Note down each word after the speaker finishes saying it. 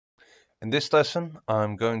In this lesson,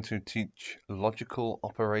 I'm going to teach logical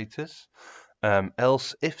operators,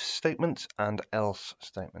 else-if statements, and else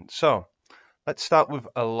statements. So let's start with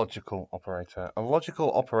a logical operator. A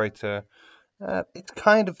logical operator, it's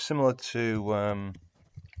kind of similar to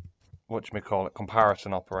what you may call it,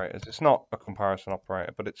 comparison operators. It's not a comparison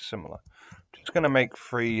operator, but it's similar. Just going to make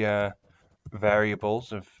three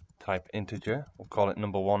variables of type integer. We'll call it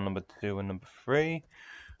number 1, number 2, and number 3.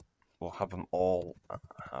 We'll have them all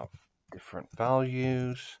have different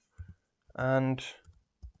values. And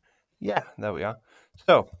yeah, there we are.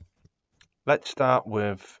 So let's start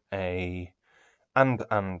with a and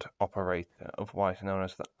operator, otherwise known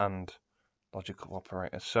as the and logical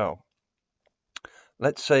operator. So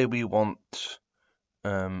let's say we want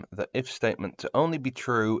the if statement to only be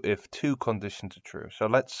true if two conditions are true. So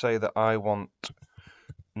let's say that I want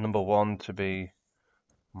number 1 to be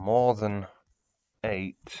more than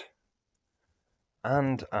 8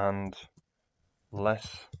 and less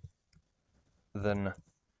than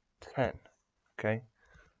 10. Okay,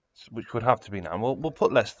 which would have to be 9. We'll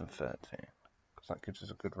put less than 13 because that gives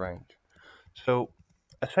us a good range. So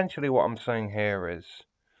essentially what I'm saying here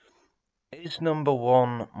is number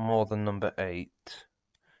 1 more than number 8?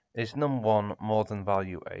 Is number 1 more than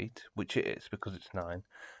value 8, which it is because it's 9?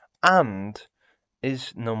 And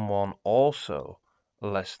is num1 also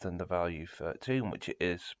less than the value 13, which it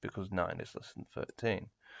is because 9 is less than 13?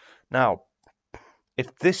 Now,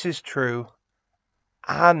 if this is true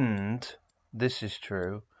and this is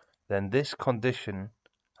true, then this condition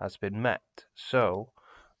has been met. So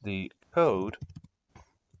the code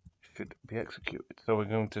should be executed. So we're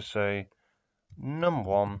going to say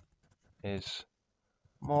num1 is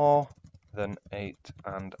more than 8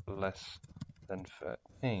 and less than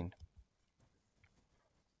 13.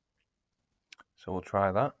 So we'll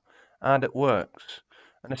try that, and it works.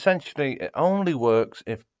 And essentially it only works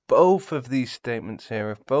if both of these statements here,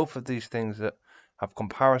 if both of these things that have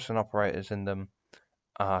comparison operators in them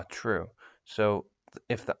are true. So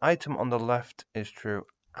if the item on the left is true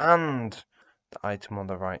and the item on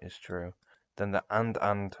the right is true, then the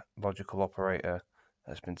and logical operator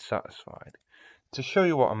has been satisfied. To show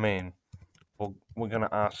you what I mean, we're going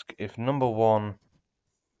to ask if number 1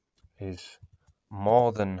 is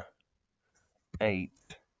more than 8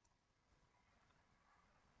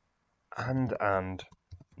 and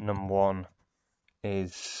num1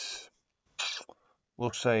 is,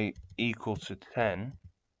 we'll say, equal to 10,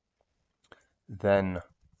 then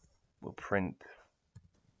we'll print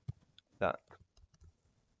that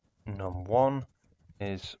num1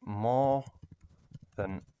 is more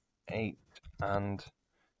than 8 and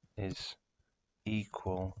is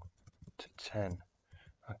equal to 10.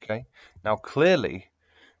 Okay, now clearly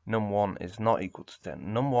num1 is not equal to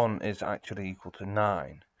 10. Num1 is actually equal to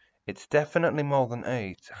 9. It's definitely more than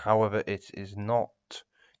 8, however it is not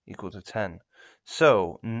equal to 10.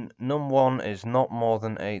 So num1 is not more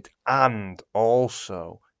than 8 and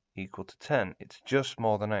also equal to 10. It's just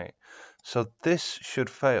more than 8. So this should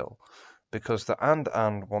fail because the and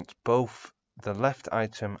wants both the left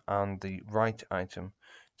item and the right item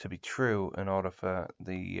to be true in order for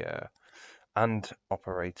the and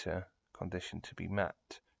operator condition to be met.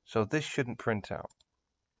 So this shouldn't print out,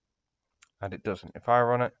 and it doesn't. If I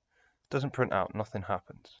run it, it doesn't print out, nothing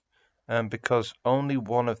happens, because only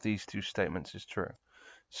one of these two statements is true.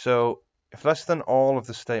 So if less than all of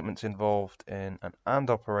the statements involved in an and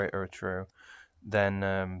operator are true,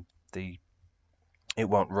 then it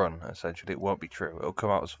won't run, essentially. It won't be true. It'll come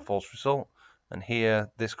out as a false result, and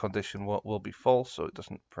here this condition will be false, so it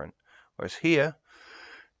doesn't print. Whereas here,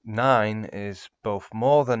 9 is both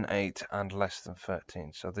more than 8 and less than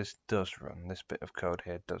 13, so this does run. This bit of code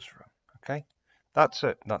here does run. Okay, that's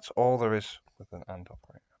it. That's all there is with an AND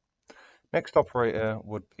operator. Next operator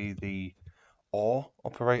would be the OR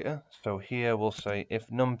operator. So here we'll say if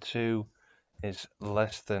num2 is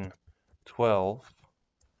less than 12,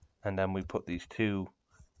 and then we put these two,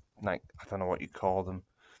 like, I don't know what you call them,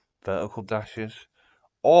 vertical dashes,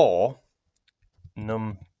 or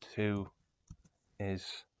num2 is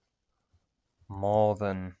more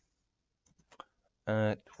than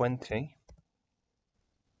 20,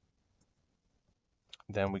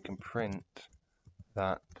 then we can print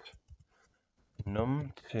that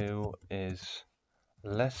num2 is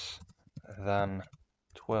less than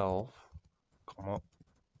 12,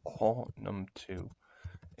 or num2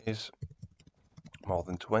 is more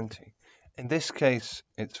than 20. In this case,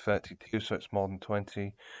 it's 32, so it's more than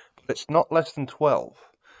 20, but it's not less than 12.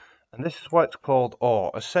 And this is why it's called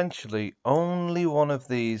OR. Essentially, only one of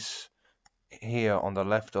these here on the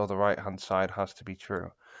left or the right hand side has to be true.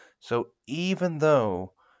 So even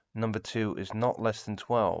though number 2 is not less than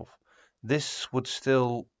 12, this would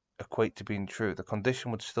still equate to being true. The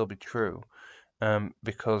condition would still be true,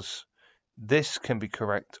 because this can be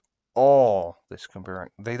correct or this can be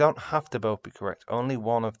correct. They don't have to both be correct. Only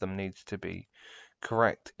one of them needs to be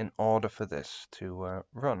correct in order for this to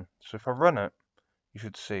run. So if I run it, you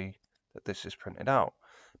should see that this is printed out,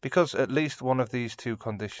 because at least one of these two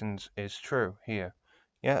conditions is true here.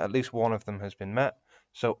 Yeah, at least one of them has been met.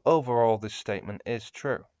 So overall, this statement is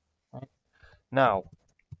true. Right? Now,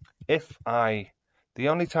 the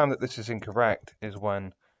only time that this is incorrect is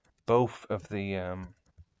when both of the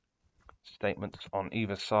statements on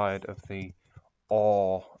either side of the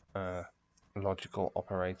OR logical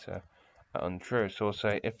operator are untrue. So we'll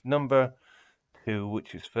say if number 2,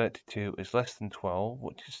 which is 32, is less than 12,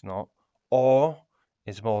 which is not, or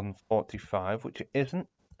is more than 45, which it isn't,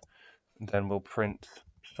 then we'll print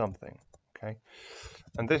something. Okay,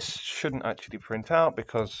 and this shouldn't actually print out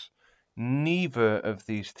because neither of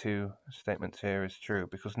these two statements here is true,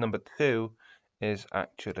 because number 2 is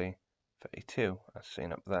actually 32, as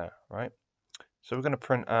seen up there, right? So we're going to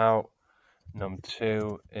print out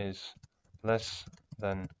num2 is less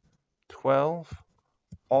than 12,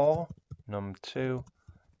 or num2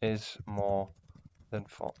 is more than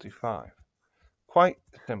 45. Quite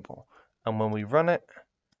simple. And when we run it,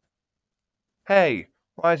 hey,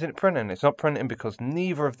 why isn't it printing? It's not printing because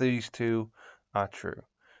neither of these two are true.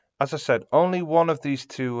 As I said, only one of these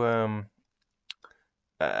two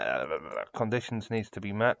conditions needs to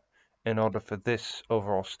be met in order for this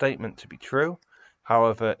overall statement to be true.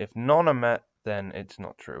 However, if none are met, then it's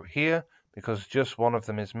not true. Here, because just one of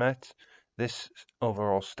them is met, this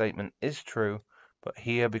overall statement is true, but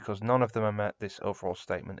here, because none of them are met, this overall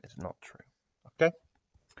statement is not true. Okay?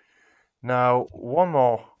 Now, one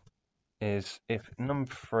more is if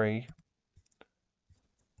num3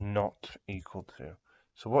 not equal to.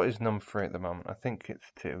 So what is num3 at the moment? I think it's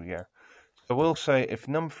 2, yeah. So we'll say if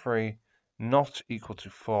num3 not equal to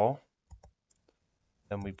 4,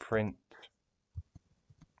 then we print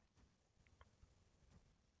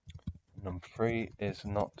num3 is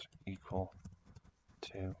not equal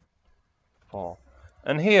to 4.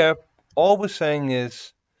 And here, all we're saying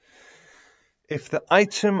is if the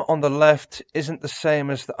item on the left isn't the same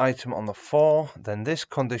as the item on the 4, then this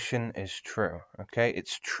condition is true. Okay,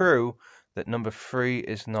 it's true that number 3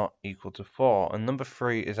 is not equal to 4, and number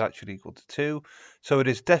 3 is actually equal to 2, so it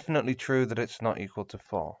is definitely true that it's not equal to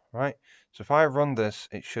 4, right? So if I run this,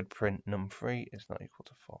 it should print num3 is not equal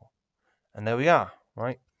to 4. And there we are,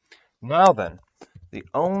 right? Now then, the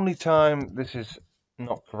only time this is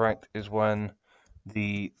not correct is when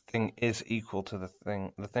the thing is equal to the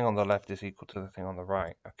thing on the left is equal to the thing on the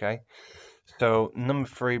right, okay? So number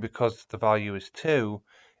 3, because the value is 2,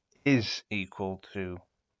 is equal to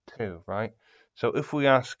 2, right? So if we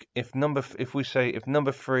ask if we say if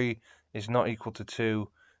number 3 is not equal to 2,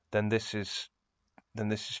 then this is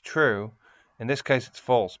true. In this case it's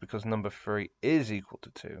false because number 3 is equal to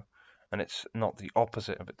 2, and it's not the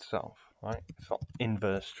opposite of itself, right? It's not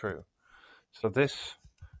inverse true. So this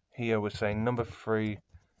here we're saying number 3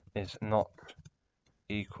 is not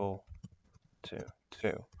equal to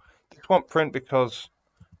 2. This won't print because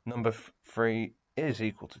number 3 is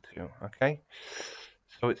equal to 2, okay?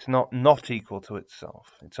 So it's not equal to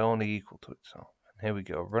itself. It's only equal to itself. And here we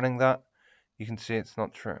go. Running that, you can see it's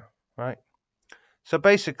not true, right? So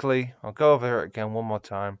basically, I'll go over it again one more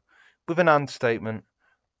time. With an AND statement,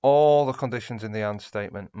 all the conditions in the AND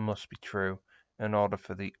statement must be true in order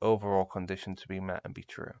for the overall condition to be met and be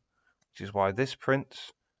true, which is why this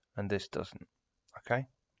prints and this doesn't, okay?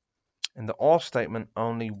 In the OR statement,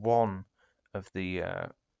 only one of the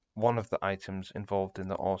items involved in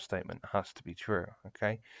the OR statement has to be true,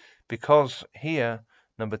 okay? Because here,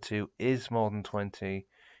 number 2 is more than 20,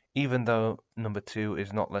 even though number 2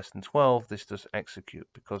 is not less than 12, this does execute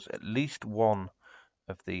because at least one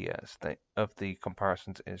of the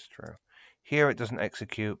comparisons is true. Here it doesn't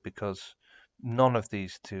execute because none of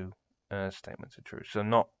these two statements are true. So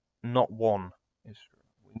not one is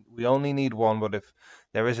true. We only need one, but if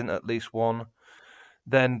there isn't at least one,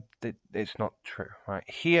 then it's not true, right?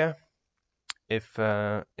 Here, if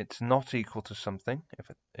it's not equal to something,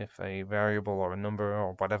 if a variable or a number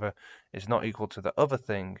or whatever is not equal to the other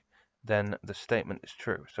thing, then the statement is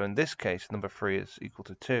true. So in this case, number 3 is equal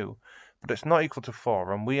to 2, but it's not equal to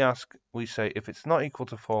 4. And we say if it's not equal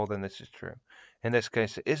to 4, then this is true. In this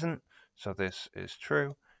case, it isn't, so this is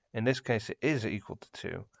true. In this case, it is equal to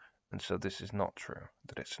 2, and so this is not true,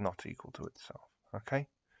 that it's not equal to itself. Okay?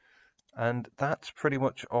 And that's pretty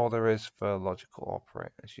much all there is for logical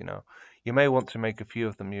operators. You may want to make a few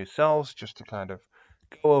of them yourselves just to kind of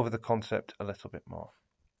go over the concept a little bit more.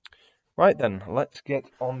 Right then, let's get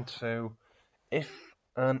on to if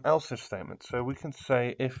and else if statement. So we can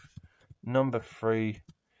say if number 3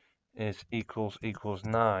 is equals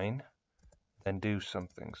 9, then do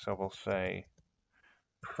something. So we'll say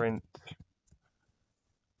print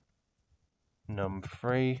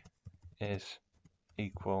num3 is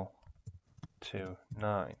equal to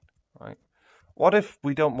 9, right? What if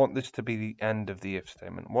we don't want this to be the end of the if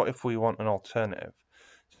statement? What if we want an alternative?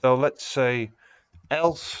 So let's say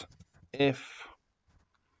else if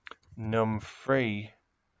num3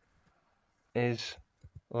 is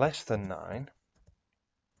less than 9,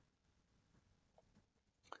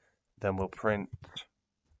 then we'll print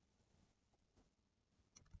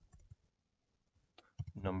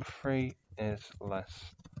num3 is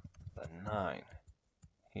less than 9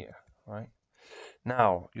 here, right?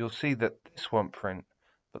 Now, you'll see that this won't print,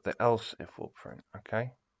 but the else if will print,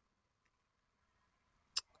 okay?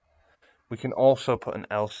 We can also put an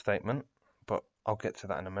else statement, but I'll get to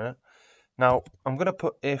that in a minute. Now, I'm going to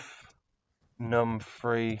put if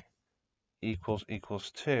num3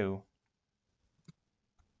 equals 2,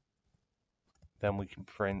 then we can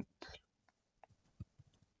print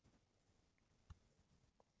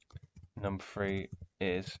num3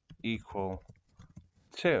 is equal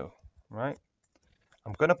to, right?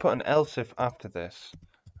 I'm going to put an else if after this,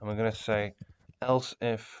 and we're going to say else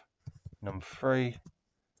if num3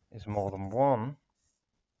 is more than 1,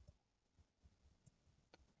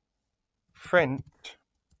 print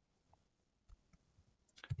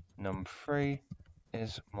num3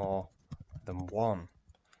 is more than 1.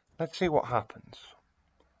 Let's see what happens.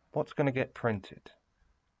 What's going to get printed?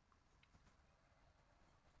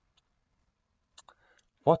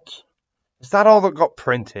 What? Is that all that got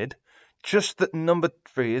printed? Just that number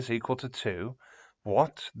 3 is equal to 2?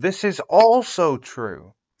 What? This is also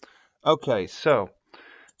true. Okay, so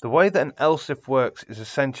the way that an else if works is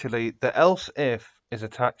essentially the else if is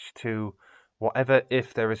attached to whatever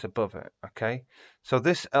if there is above it, okay? So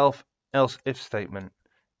this else if statement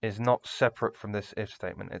is not separate from this if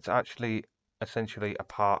statement. It's actually essentially a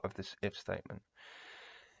part of this if statement.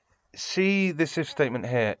 See this if statement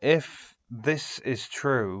here. If this is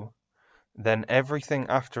true, then everything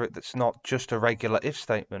after it that's not just a regular if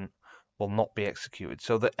statement will not be executed.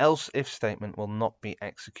 So the else if statement will not be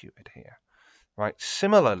executed here, right?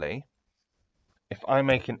 Similarly, if I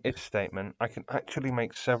make an if statement, I can actually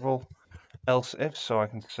make several else ifs. So I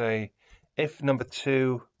can say if number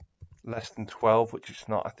 2 less than 12, which it's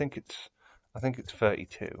not, I think it's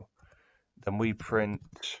 32, then we print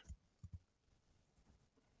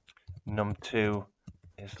num2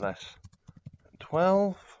 is less than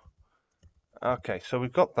 12. Okay, so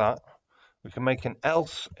we've got that. We can make an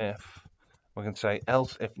else if. We can say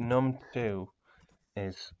else if num2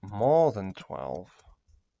 is more than 12.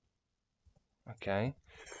 Okay,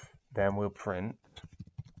 then we'll print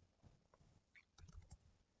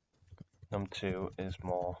num2 is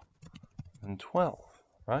more than 12,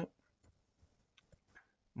 right?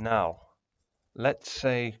 Now, let's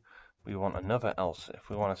say we want another else if.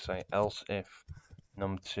 We want to say else if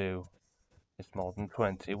num2 is more than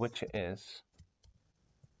 20, which it is,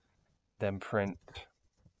 then print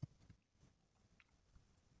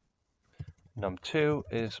num2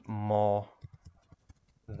 is more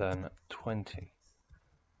than 20.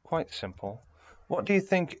 Quite simple. What do you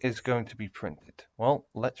think is going to be printed? Well,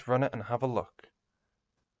 let's run it and have a look.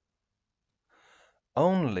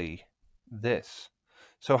 Only this.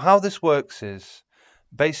 So how this works is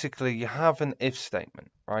basically you have an if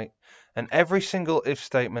statement, right? And every single if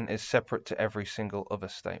statement is separate to every single other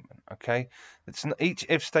statement, okay? Each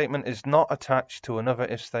if statement is not attached to another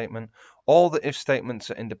if statement. All the if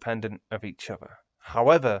statements are independent of each other.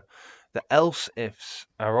 However, the else ifs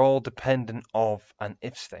are all dependent of an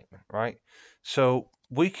if statement, right? So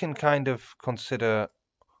we can kind of consider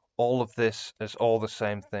all of this as all the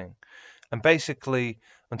same thing. And basically,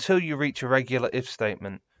 until you reach a regular if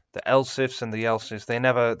statement, the else ifs and the else ifs, they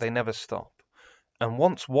never stop. And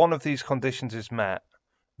once one of these conditions is met,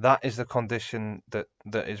 that is the condition that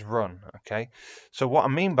is run, okay? So what I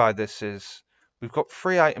mean by this is we've got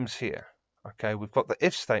 3 items here, okay? We've got the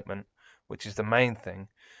if statement, which is the main thing,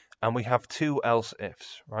 and we have 2 else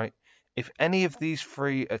ifs, right? If any of these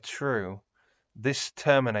 3 are true, this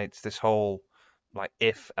terminates this whole like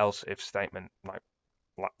if else if statement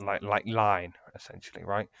like line essentially,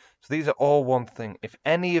 right? So these are all one thing. If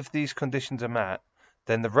any of these conditions are met,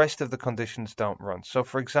 then the rest of the conditions don't run. So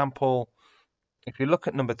for example, if you look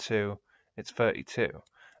at number 2, it's 32,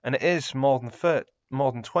 and it is more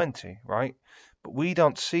than 20, right? But we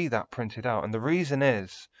don't see that printed out, and the reason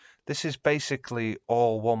is this is basically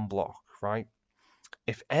all one block, right?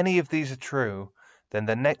 If any of these are true, then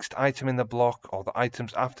the next item in the block or the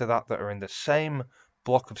items after that that are in the same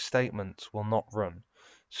block of statements will not run.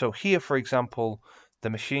 So here, for example, the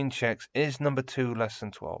machine checks, is number 2 less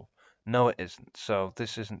than 12? No, it isn't. So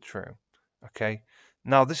this isn't true. Okay.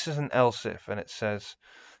 Now this is an else if, and it says,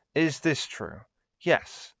 is this true?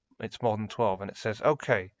 Yes, it's more than 12. And it says,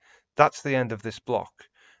 okay, that's the end of this block.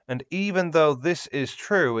 And even though this is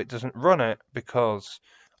true, it doesn't run it because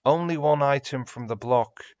only one item from the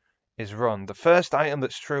block is run. The first item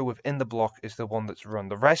that's true within the block is the one that's run.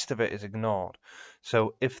 The rest of it is ignored.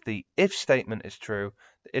 So if the if statement is true,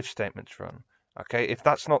 the if statement's run. Okay, if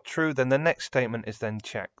that's not true, then the next statement is then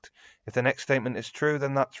checked. If the next statement is true,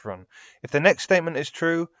 then that's run. If the next statement is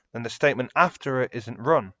true, then the statement after it isn't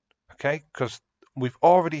run. Okay, because we've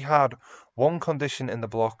already had one condition in the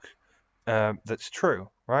block that's true,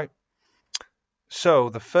 right? So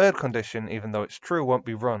the third condition, even though it's true, won't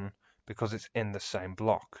be run because it's in the same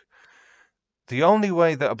block. The only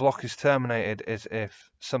way that a block is terminated is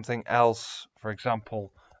if something else, for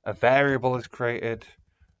example, a variable is created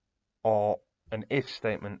or an if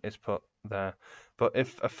statement is put there. But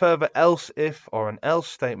if a further else if or an else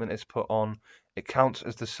statement is put on, it counts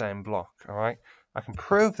as the same block, all right? I can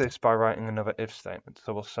prove this by writing another if statement.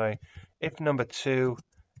 So we'll say if number 2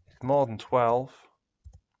 is more than 12,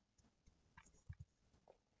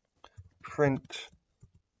 print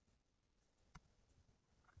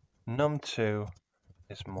num2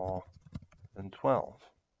 is more than 12,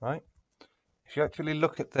 right? If you actually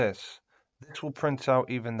look at this, this will print out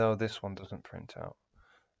even though this one doesn't print out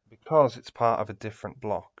because it's part of a different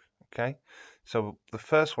block, okay? So the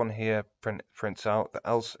first one here prints out the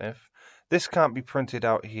else if. This can't be printed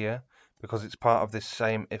out here because it's part of this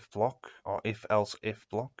same if block or if else if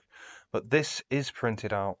block, but this is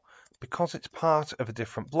printed out because it's part of a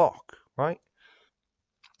different block, right?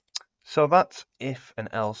 So that's if and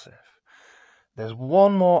else if. There's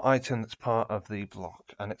one more item that's part of the block,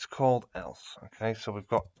 and it's called else. Okay, so we've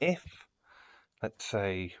got if, let's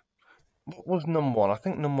say, what was num1? I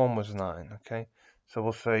think num1 was 9. Okay, so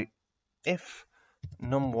we'll say if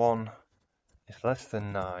num1 is less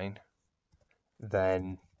than 9,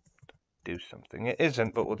 then do something. It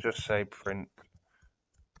isn't, but we'll just say print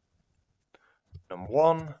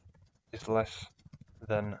num1 is less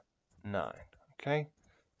than 9. Okay,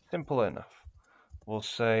 simple enough. We'll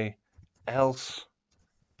say else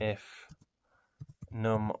if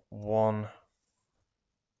num1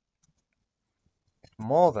 is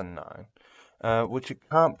more than 9, which it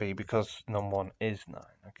can't be because num1 is 9.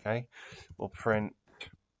 Okay, we'll print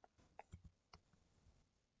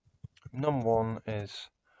num1 is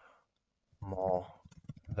more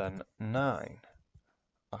than 9.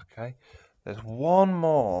 Okay, there's one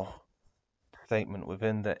more statement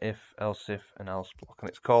within the if, else if, and else block, and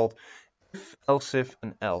it's called if, else if,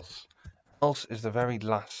 and else. Else is the very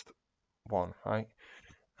last one, right?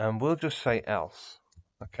 And we'll just say else.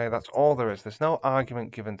 Okay, that's all there is. There's no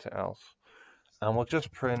argument given to else. And we'll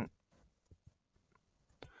just print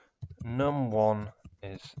num1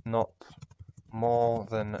 is not more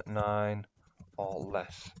than 9 or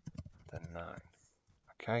less than 9.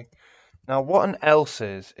 Okay, now what an else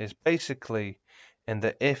is basically in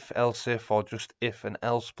the if, else if, or just if and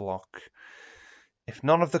else block, if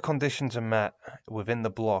none of the conditions are met within the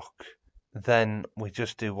block, then we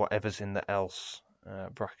just do whatever's in the else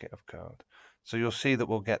bracket of code. So you'll see that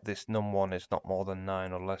we'll get this num1 is not more than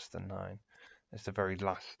 9 or less than 9. It's the very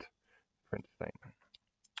last print statement.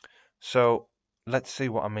 So let's see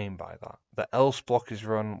what I mean by that. The else block is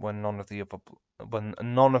run when none of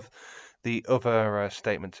the other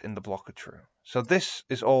statements in the block are true. So this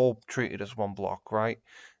is all treated as one block, right?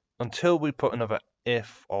 Until we put another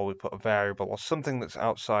if, or we put a variable or something that's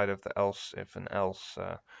outside of the else if and else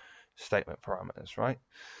statement parameters, right?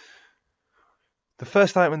 The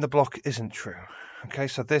first item in the block isn't true. Okay,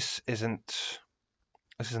 so this isn't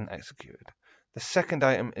executed. The second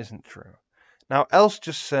item isn't true. Now else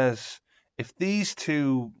just says if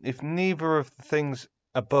neither of the things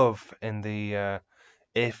above in the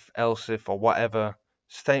if, else if, or whatever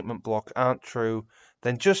statement block aren't true,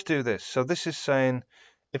 then just do this. So this is saying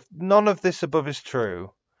if none of this above is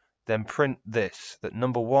true, then print this, that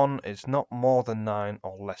number 1 is not more than 9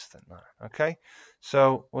 or less than 9. Okay,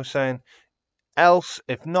 so we're saying else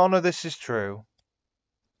if none of this is true,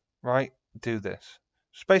 right, do this.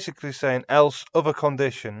 It's basically saying else other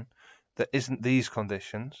condition that isn't these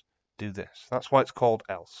conditions, do this. That's why it's called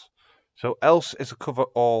else. So else is a cover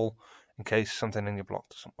all in case something in your block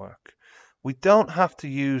doesn't work. We don't have to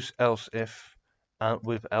use else if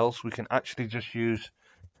with else. We can actually just use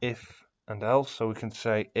if and else. So we can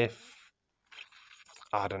say if,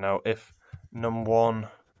 I don't know, if num1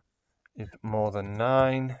 is more than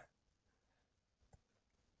 9,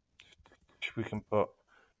 we can put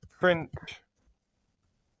print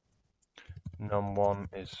num1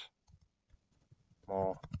 is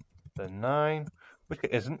more than 9, which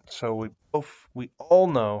it isn't, so we all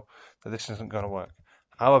know that this isn't going to work.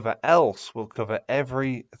 However, else will cover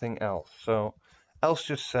everything else. So else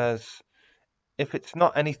just says, if it's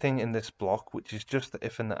not anything in this block, which is just the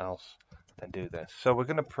if and the else, then do this. So we're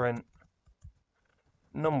going to print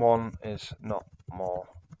num1 is not more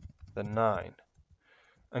than 9.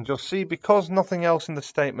 And you'll see, because nothing else in the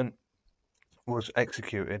statement was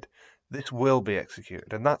executed, this will be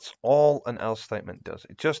executed. And that's all an else statement does.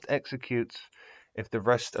 It just executes if the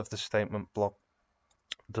rest of the statement block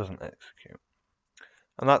doesn't execute.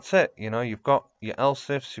 And that's it. You know, you've got your else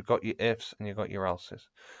ifs, you've got your ifs, and you've got your elses.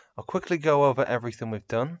 I'll quickly go over everything we've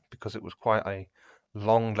done because it was quite a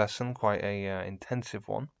long lesson, quite a intensive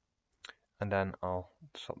one. And then I'll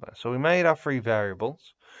stop there. So we made our 3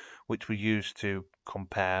 variables, which we used to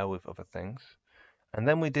compare with other things. And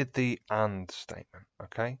then we did the AND statement,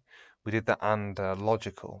 okay? We did the AND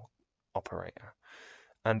logical operator.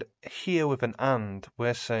 And here with an AND,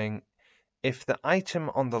 we're saying if the item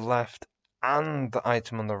on the left and the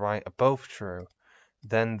item on the right are both true,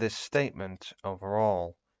 then this statement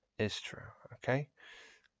overall is true, okay?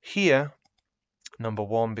 Here, number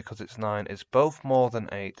 1, because it's 9, is both more than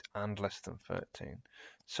 8 and less than 13.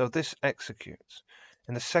 So this executes.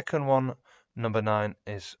 In the second one, number 9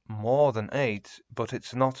 is more than 8, but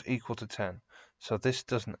it's not equal to 10. So this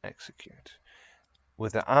doesn't execute.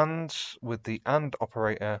 With the AND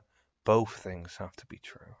operator, both things have to be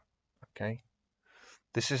true. Okay?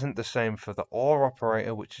 This isn't the same for the OR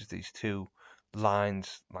operator, which is these 2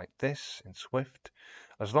 lines like this in Swift.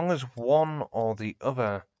 As long as one or the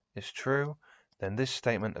other is true, then this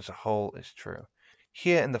statement as a whole is true.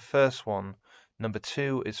 Here in the first one, number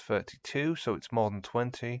 2 is 32, so it's more than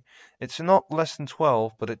 20. It's not less than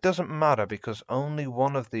 12, but it doesn't matter because only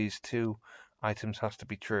one of these 2 items has to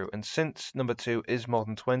be true. And since number 2 is more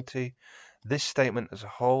than 20, this statement as a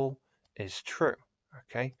whole is true.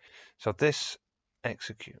 Okay, so this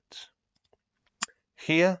executes.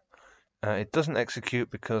 Here, it doesn't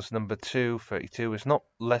execute because number 2, 32, is not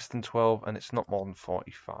less than 12 and it's not more than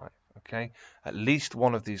 45. Okay, at least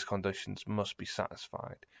one of these conditions must be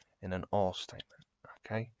satisfied in an OR statement.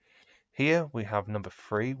 Okay, here we have number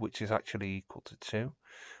 3, which is actually equal to 2.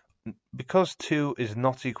 Because 2 is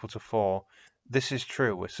not equal to 4, this is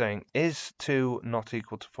true. We're saying, is 2 not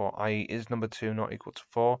equal to 4, i.e. is number 2 not equal to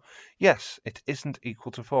 4? Yes, it isn't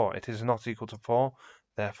equal to 4. It is not equal to 4,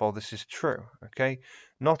 therefore this is true, okay?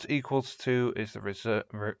 Not equals to is the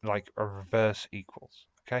like a reverse equals,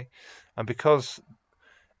 okay? And because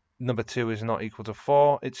number 2 is not equal to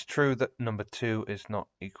 4, it's true that number 2 is not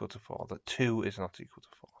equal to 4, that 2 is not equal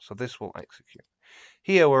to 4. So this will execute.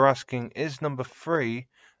 Here we're asking, is number 3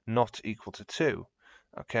 not equal to 2?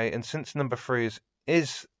 Okay, and since number 3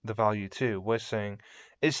 is the value 2, we're saying,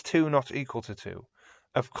 is 2 not equal to 2?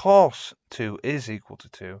 Of course 2 is equal to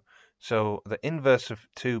 2, so the inverse of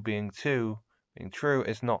 2 being true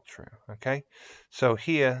is not true, okay? So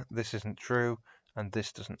here, this isn't true, and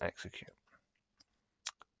this doesn't execute.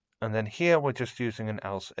 And then here we're just using an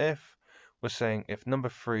else if. We're saying if number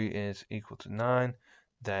 3 is equal to 9,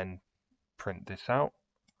 then print this out.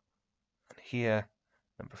 And here,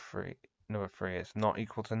 number 3 is not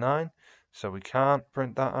equal to 9, so we can't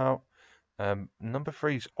print that out. Number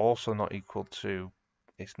 3 is also not equal to,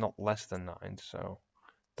 it's not less than 9, so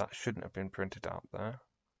that shouldn't have been printed out there.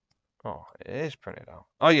 Oh, it is printed out.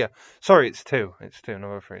 Oh yeah, sorry, it's 2. It's 2.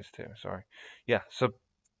 Number 3 is 2. Sorry. Yeah, so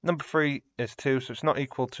number 3 is 2, so it's not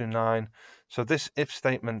equal to 9. So this if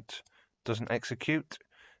statement doesn't execute.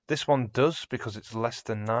 This one does because it's less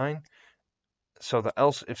than 9. So the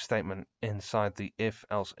else if statement inside the if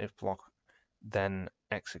else if block then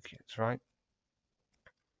executes, right?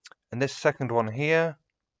 And this second one here,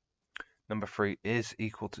 number 3 is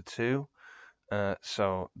equal to 2.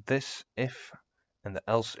 So this if and the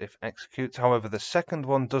else if executes. However, the second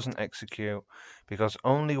one doesn't execute because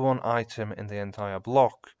only one item in the entire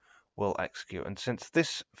block will execute. And since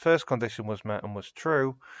this first condition was met and was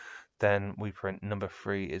true, then we print number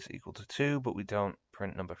 3 is equal to 2, but we don't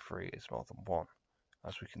print number 3 is more than 1,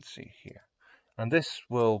 as we can see here. And this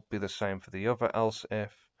will be the same for the other else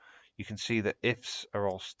if. You can see that ifs are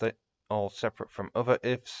all separate from other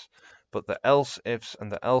ifs, but the else ifs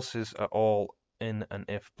and the elses are all in an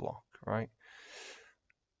if block, right?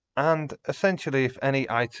 And essentially, if any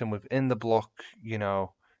item within the block,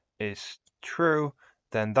 is true,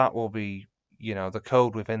 then that will be, the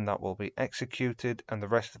code within that will be executed and the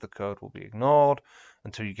rest of the code will be ignored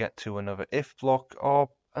until you get to another if block, or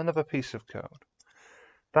another piece of code.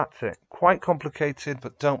 That's it. Quite complicated,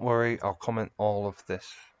 but don't worry, I'll comment all of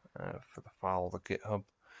this for the file, the GitHub.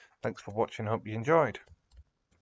 Thanks for watching, hope you enjoyed.